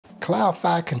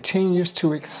CLOUDFI continues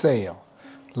to excel.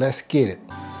 Let's get it.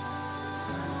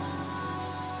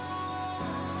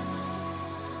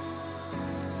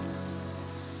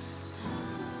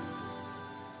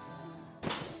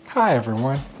 Hi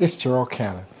everyone, it's Gerald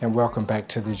Cannon and welcome back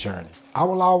to the journey. I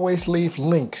will always leave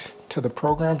links to the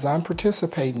programs I'm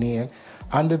participating in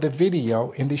under the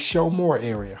video in the Show More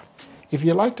area. If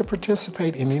you'd like to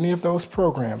participate in any of those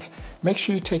programs, make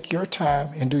sure you take your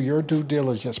time and do your due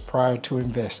diligence prior to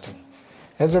investing.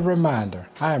 As a reminder,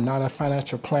 I am not a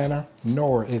financial planner,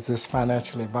 nor is this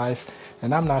financial advice,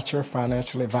 and I'm not your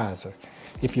financial advisor.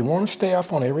 If you want to stay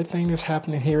up on everything that's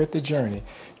happening here at The Journey,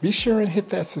 be sure and hit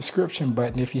that subscription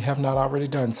button if you have not already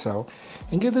done so,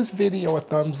 and give this video a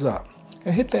thumbs up,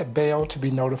 and hit that bell to be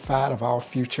notified of all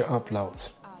future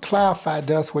uploads. CLOUDFI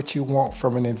does what you want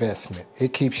from an investment.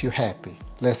 It keeps you happy.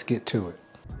 Let's get to it.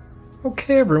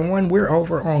 Okay everyone, we're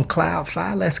over on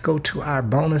CLOUDFI. Let's go to our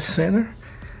bonus center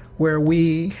where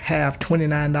we have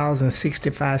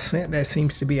 $29.65. That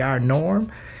seems to be our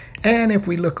norm. And if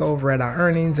we look over at our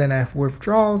earnings and our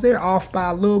withdrawals, they're off by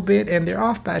a little bit, and they're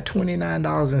off by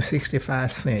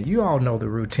 $29.65. You all know the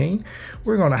routine.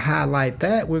 We're going to highlight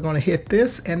that. We're going to hit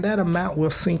this, and that amount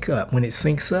will sync up. When it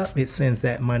syncs up, it sends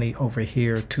that money over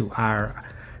here to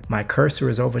my cursor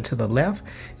is over to the left.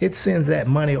 It sends that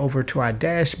money over to our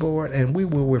dashboard, and we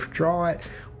will withdraw it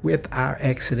with our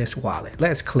Exodus wallet.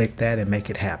 Let's click that and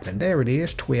make it happen. There it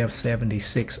is,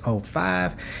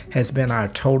 1276.05 has been our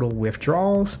total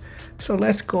withdrawals. So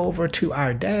let's go over to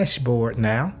our dashboard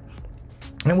now.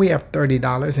 And we have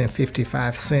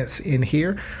 $30.55 in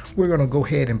here. We're gonna go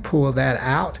ahead and pull that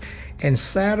out. And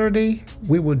Saturday,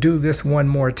 we will do this one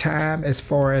more time as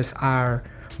far as our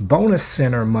bonus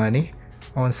center money.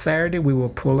 On Saturday, we will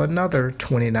pull another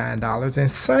 $29.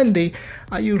 And Sunday,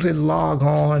 I usually log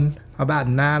on about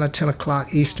 9 or 10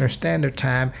 o'clock Eastern Standard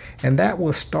Time, and that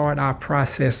will start our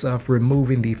process of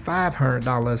removing the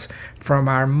 $500 from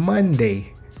our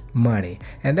Monday money.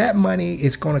 And that money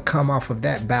is going to come off of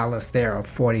that balance there of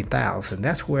 $40,000.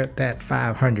 That's where that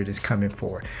 500 is coming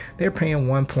for. They're paying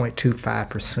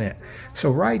 1.25%.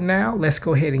 So right now, let's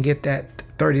go ahead and get that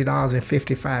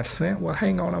 $30.55. Well,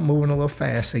 hang on, I'm moving a little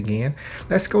fast again.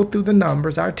 Let's go through the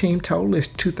numbers. Our team total is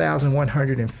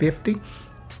 $2,150.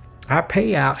 Our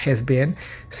payout has been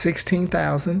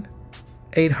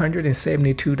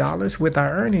 $16,872, with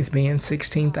our earnings being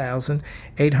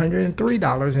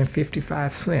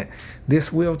 $16,803.55.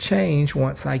 This will change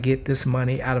once I get this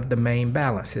money out of the main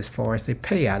balance as far as the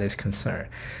payout is concerned.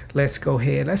 Let's go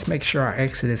ahead. Let's make sure our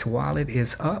Exodus wallet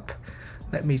is up.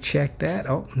 Let me check that.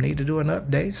 Oh, need to do an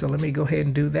update, so let me go ahead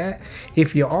and do that.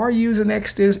 If you are using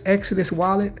Exodus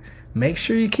wallet, make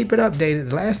sure you keep it updated.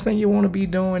 The last thing you want to be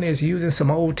doing is using some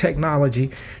old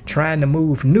technology, trying to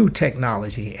move new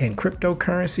technology, and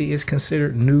cryptocurrency is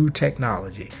considered new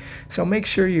technology. So make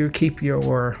sure you keep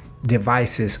your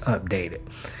devices updated.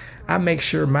 I make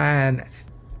sure my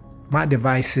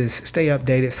devices stay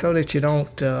updated so that you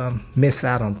don't miss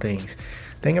out on things.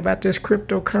 Thing about this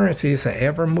cryptocurrency, it's an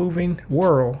ever-moving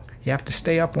world. You have to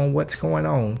stay up on what's going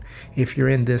on if you're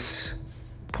in this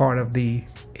part of the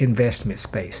investment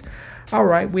space. All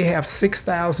right, we have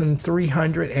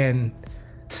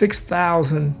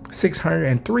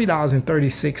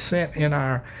 $6,603.36 in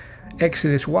our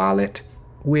Exodus wallet,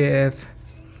 with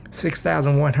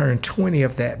 6,120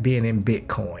 of that being in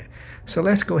Bitcoin. So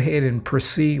let's go ahead and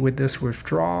proceed with this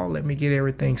withdrawal. Let me get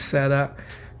everything set up.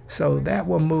 So that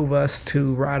will move us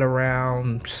to right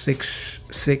around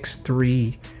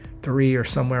 6,633 or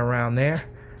somewhere around there.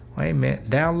 Wait a minute,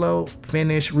 download,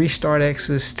 finish, restart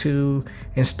Exodus to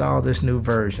install this new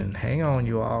version. Hang on,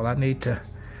 you all. I need to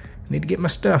get my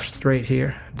stuff straight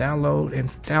here. Download, and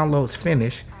downloads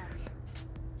finish.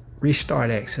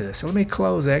 Restart Exodus. So let me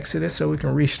close Exodus so we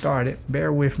can restart it.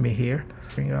 Bear with me here.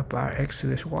 Bring up our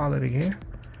Exodus wallet again.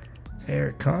 There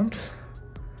it comes.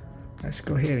 Let's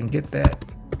go ahead and get that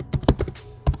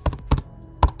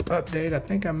update. I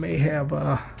think I may have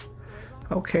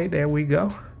okay, there we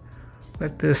go.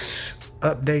 Let this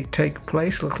update take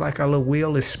place. Looks like our little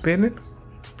wheel is spinning.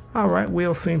 All right,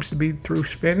 wheel seems to be through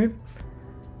spinning.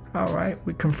 All right,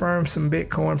 we confirmed some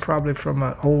Bitcoin, probably from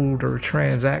an older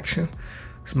transaction.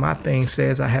 So my thing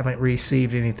says I haven't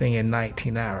received anything in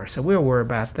 19 hours. So we'll worry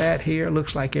about that here.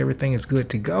 Looks like everything is good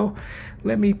to go.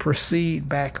 Let me proceed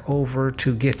back over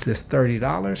to get this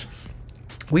 $30.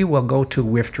 We will go to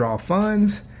withdraw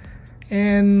funds,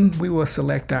 and we will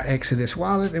select our Exodus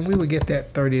wallet, and we will get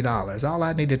that $30. All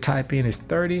I need to type in is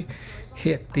 30,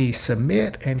 hit the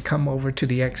submit, and come over to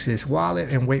the Exodus wallet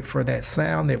and wait for that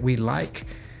sound that we like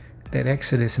that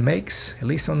Exodus makes. At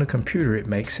least on the computer it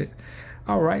makes it.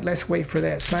 All right, let's wait for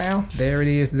that sound. There it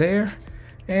is there.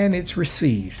 And it's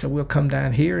received. So we'll come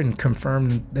down here and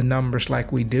confirm the numbers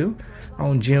like we do.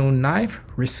 On June 9th,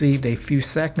 received a few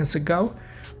seconds ago.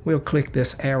 We'll click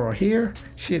this arrow here.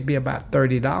 Should be about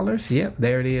 $30. Yep,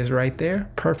 there it is right there.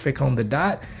 Perfect on the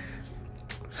dot.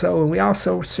 So we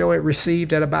also show it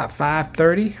received at about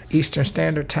 5:30 Eastern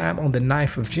Standard Time on the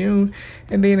 9th of June.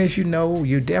 And then, as you know,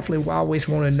 you definitely always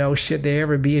want to know, should there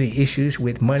ever be any issues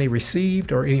with money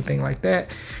received or anything like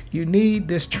that, you need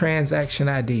this transaction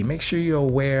ID. Make sure you're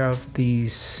aware of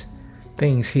these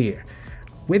things here.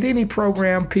 With any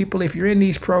program, people, if you're in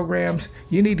these programs,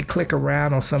 you need to click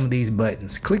around on some of these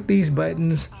buttons. Click these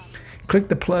buttons, click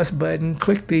the plus button,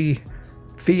 click the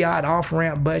fiat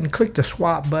off-ramp button, click the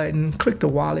swap button, click the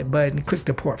wallet button, click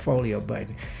the portfolio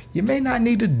button. You may not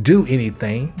need to do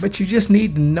anything, but you just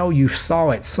need to know you saw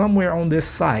it somewhere on this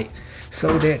site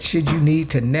so that should you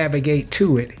need to navigate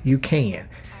to it, you can.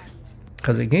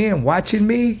 Because again, watching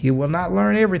me, you will not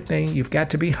learn everything. You've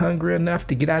got to be hungry enough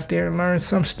to get out there and learn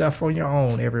some stuff on your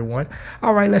own, everyone.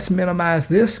 All right, let's minimize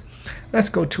this. Let's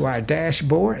go to our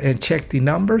dashboard and check the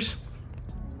numbers.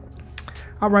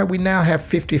 All right, we now have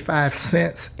 55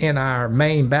 cents in our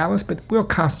main balance, but we'll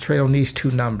concentrate on these two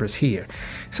numbers here.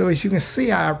 So as you can see,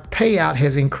 our payout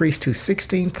has increased to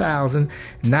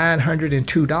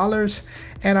 $16,902,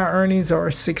 and our earnings are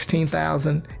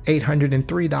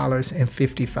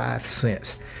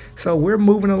 $16,803.55. So we're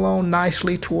moving along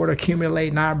nicely toward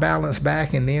accumulating our balance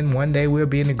back, and then one day we'll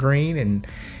be in the green and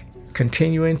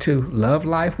continuing to love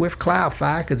life with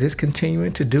CLOUDFI, because it's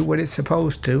continuing to do what it's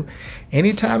supposed to.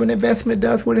 Anytime an investment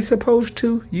does what it's supposed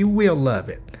to, you will love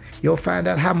it. You'll find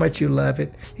out how much you love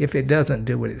it if it doesn't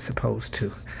do what it's supposed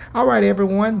to. All right,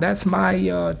 everyone, that's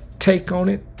my take on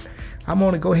it. I'm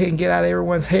going to go ahead and get out of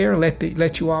everyone's hair and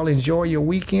let you all enjoy your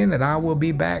weekend, and I will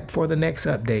be back for the next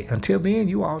update. Until then,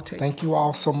 you all take care. Thank you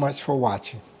all so much for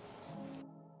watching.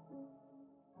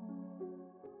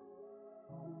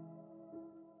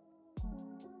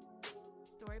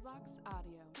 Storyblocks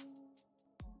Audio.